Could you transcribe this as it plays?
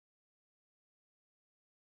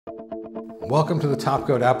Welcome to the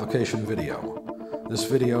Topkote application video. This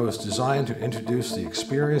video is designed to introduce the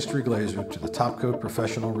experienced reglazer to the Topkote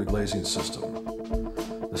professional reglazing system.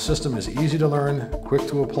 The system is easy to learn, quick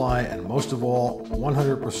to apply, and most of all,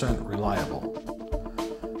 100% reliable.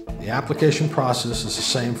 The application process is the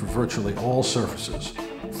same for virtually all surfaces: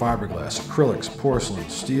 fiberglass, acrylics, porcelain,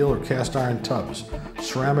 steel or cast iron tubs,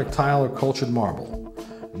 ceramic tile or cultured marble.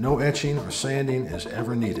 No etching or sanding is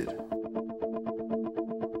ever needed.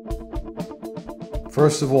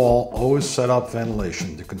 First of all, always set up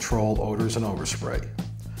ventilation to control odors and overspray.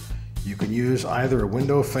 You can use either a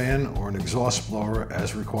window fan or an exhaust blower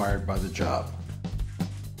as required by the job.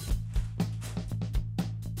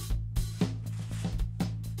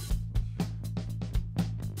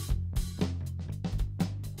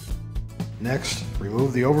 Next,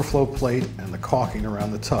 remove the overflow plate and the caulking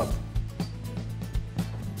around the tub.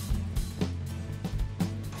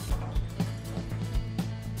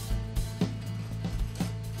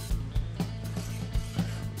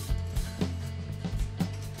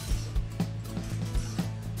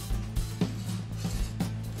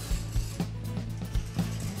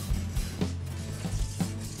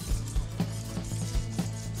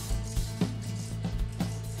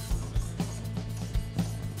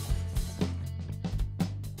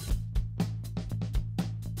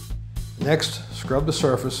 Next, scrub the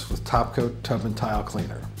surface with Topkote Tub and Tile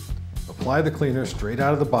Cleaner. Apply the cleaner straight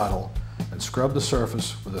out of the bottle and scrub the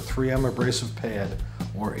surface with a 3M abrasive pad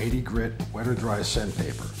or 80 grit wet or dry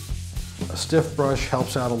sandpaper. A stiff brush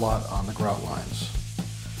helps out a lot on the grout lines.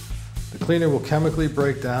 The cleaner will chemically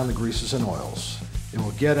break down the greases and oils. It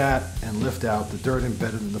will get at and lift out the dirt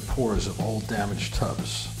embedded in the pores of old damaged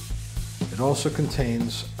tubs. It also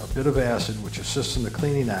contains a bit of acid which assists in the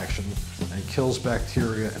cleaning action and kills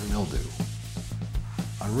bacteria and mildew.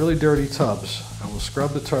 On really dirty tubs, I will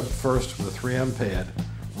scrub the tub first with a 3M pad,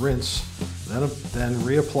 rinse, then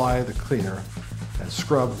reapply the cleaner and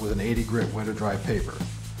scrub with an 80 grit wet or dry paper.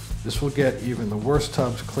 This will get even the worst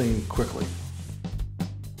tubs clean quickly.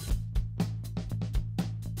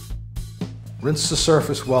 Rinse the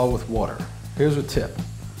surface well with water. Here's a tip.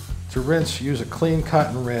 To rinse, use a clean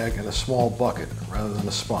cotton rag and a small bucket rather than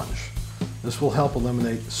a sponge. This will help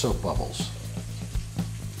eliminate soap bubbles.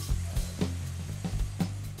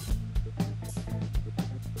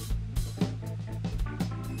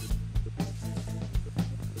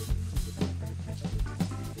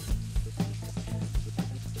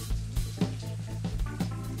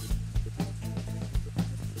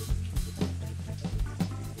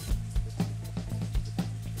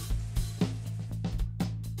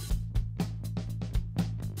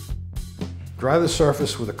 Dry the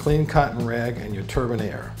surface with a clean cotton rag and your turbine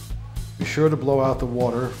air. Be sure to blow out the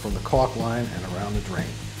water from the caulk line and around the drain.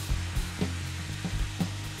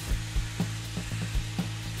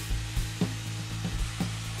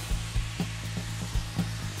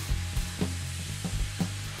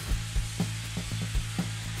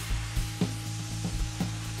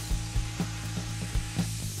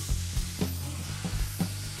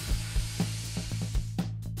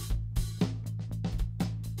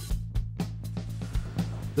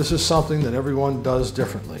 This is something that everyone does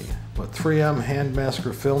differently, but 3M hand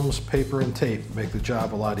masker films, paper, and tape make the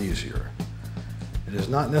job a lot easier. It is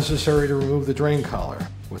not necessary to remove the drain collar.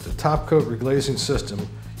 With the Topkote reglazing system,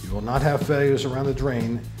 you will not have failures around the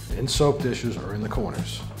drain, in soap dishes, or in the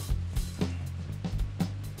corners.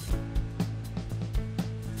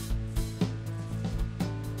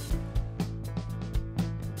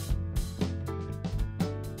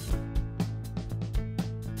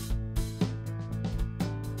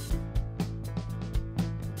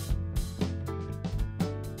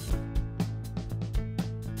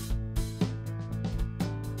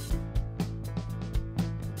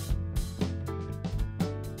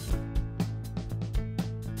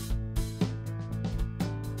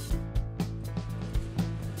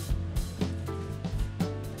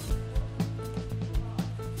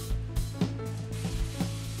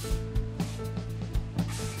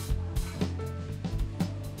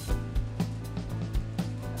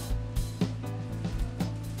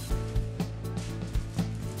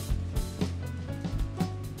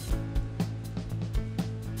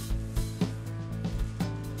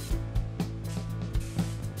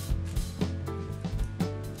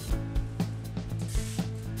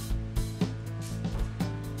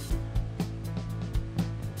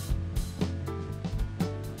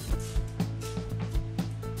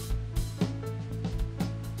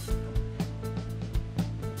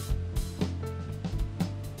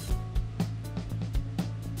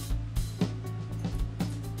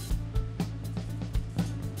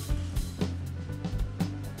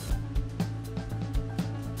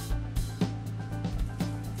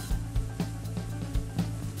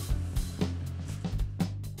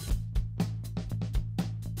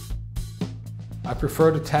 I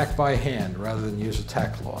prefer to tack by hand rather than use a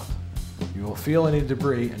tack cloth. You will feel any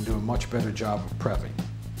debris and do a much better job of prepping.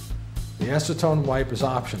 The acetone wipe is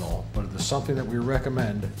optional, but it is something that we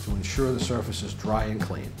recommend to ensure the surface is dry and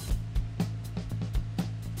clean.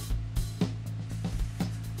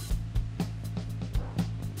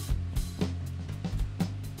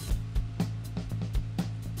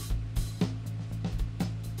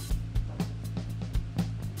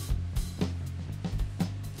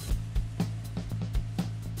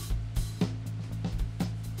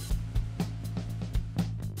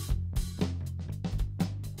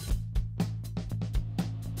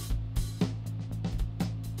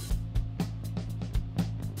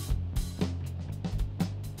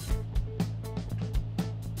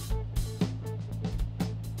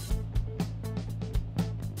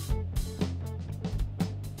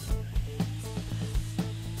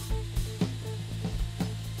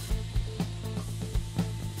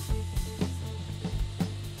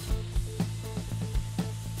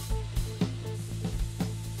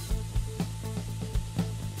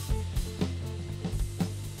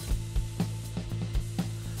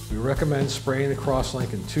 We recommend spraying the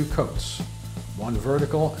crosslink in 2 coats, one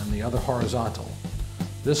vertical and the other horizontal.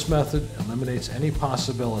 This method eliminates any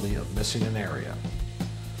possibility of missing an area.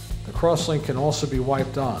 The crosslink can also be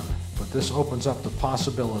wiped on, but this opens up the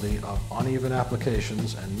possibility of uneven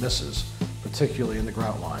applications and misses, particularly in the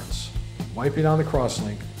grout lines. Wiping on the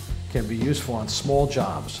crosslink can be useful on small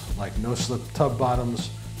jobs like no-slip tub bottoms,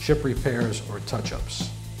 chip repairs, or touch-ups.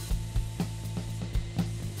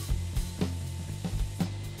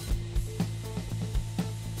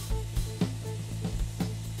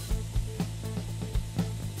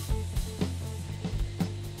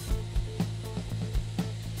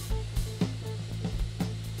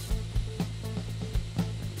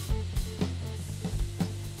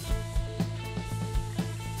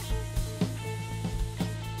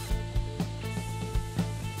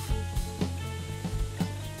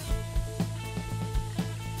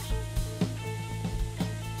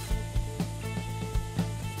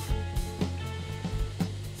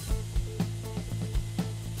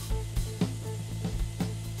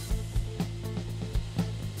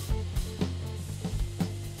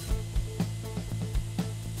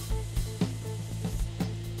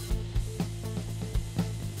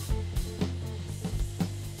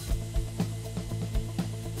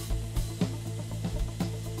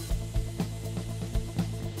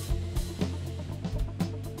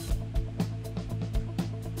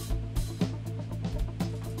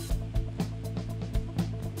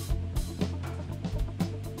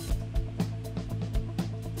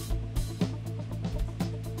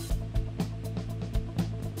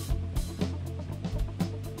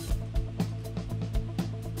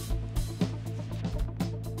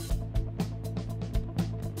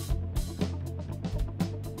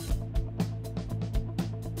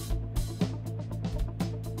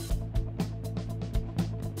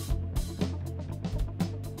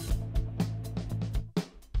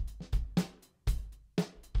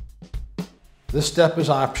 This step is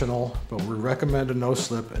optional, but we recommend a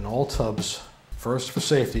no-slip in all tubs, first for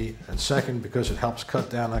safety, and second because it helps cut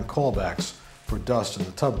down on callbacks for dust in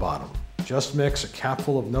the tub bottom. Just mix a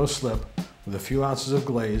capful of no-slip with a few ounces of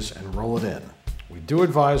glaze and roll it in. We do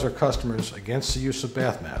advise our customers against the use of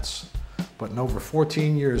bath mats, but in over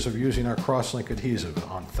 14 years of using our crosslink adhesive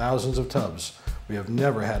on thousands of tubs, we have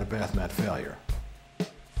never had a bath mat failure.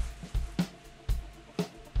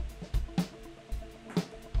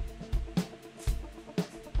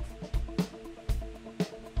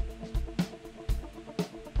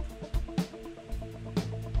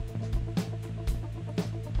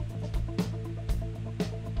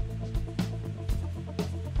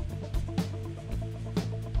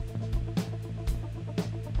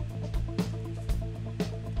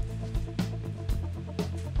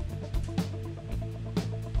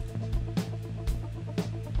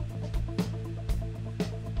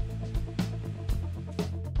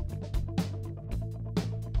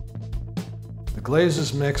 The glaze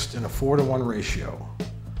is mixed in a 4-to-1 ratio.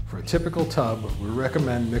 For a typical tub, we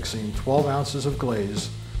recommend mixing 12 ounces of glaze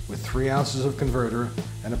with 3 ounces of converter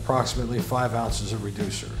and approximately 5 ounces of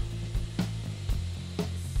reducer.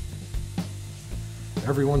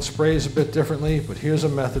 Everyone sprays a bit differently, but here's a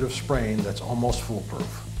method of spraying that's almost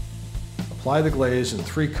foolproof. Apply the glaze in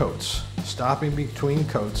 3 coats, stopping between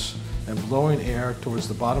coats and blowing air towards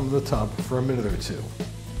the bottom of the tub for a minute or 2.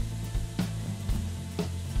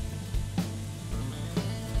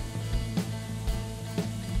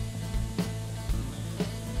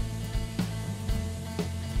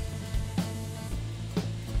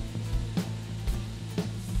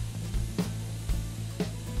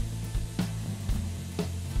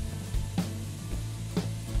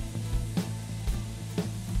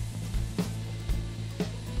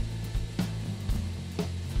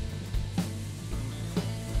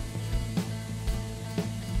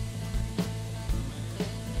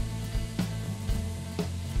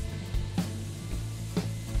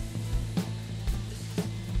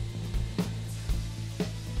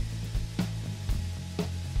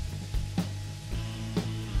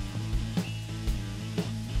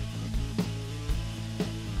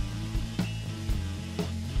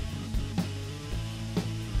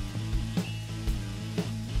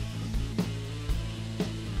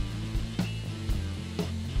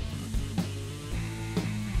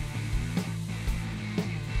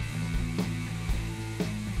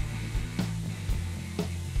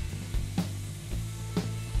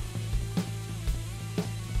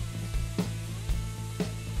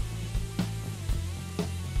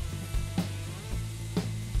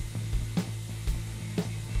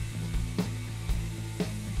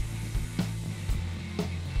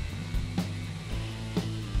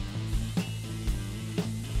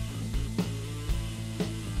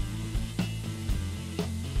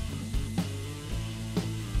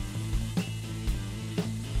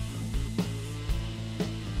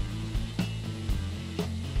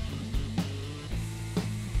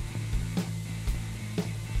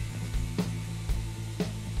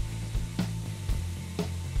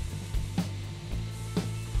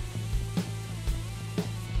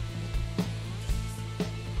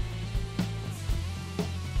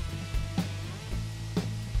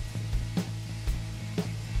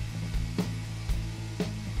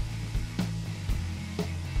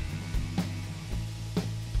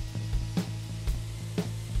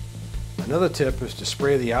 Another tip is to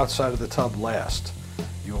spray the outside of the tub last.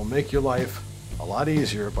 You will make your life a lot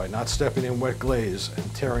easier by not stepping in wet glaze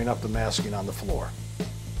and tearing up the masking on the floor.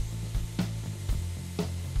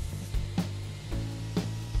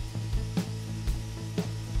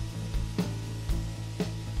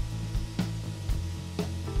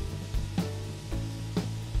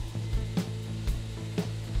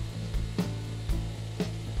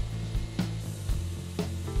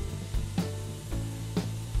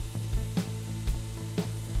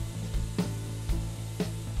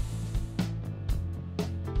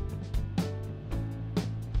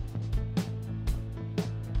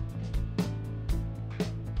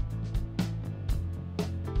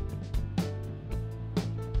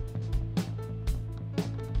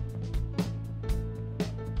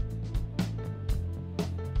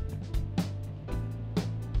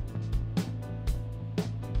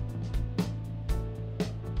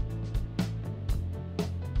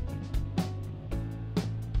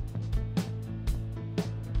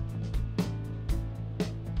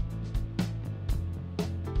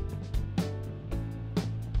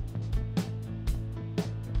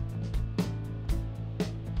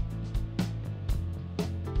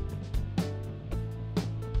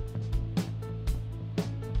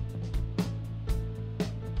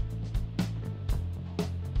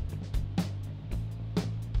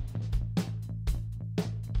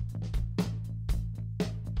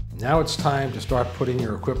 Now it's time to start putting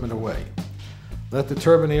your equipment away. Let the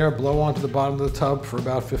turbine air blow onto the bottom of the tub for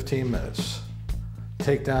about 15 minutes.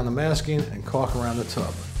 Take down the masking and caulk around the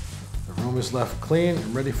tub. The room is left clean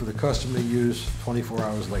and ready for the customer to use 24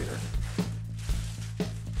 hours later.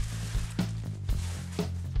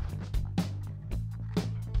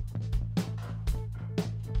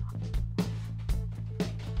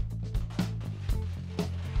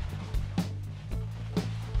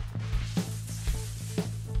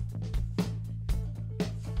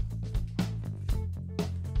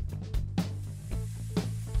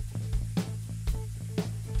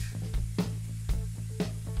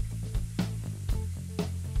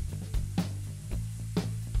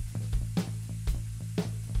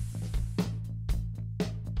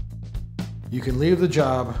 You can leave the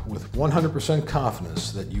job with 100%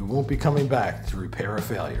 confidence that you won't be coming back to repair a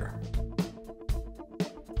failure.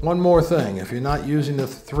 One more thing, if you're not using the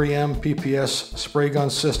 3M PPS spray gun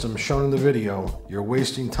system shown in the video, you're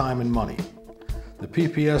wasting time and money. The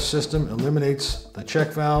PPS system eliminates the check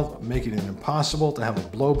valve, making it impossible to have a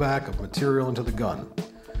blowback of material into the gun.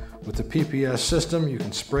 With the PPS system, you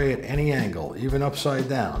can spray at any angle, even upside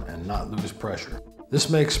down, and not lose pressure. This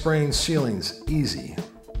makes spraying ceilings easy.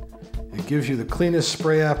 It gives you the cleanest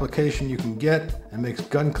spray application you can get and makes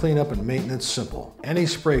gun cleanup and maintenance simple. Any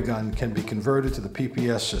spray gun can be converted to the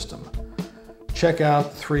PPS system. Check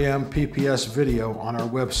out the 3M PPS video on our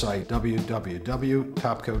website,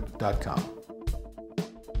 www.topkote.com.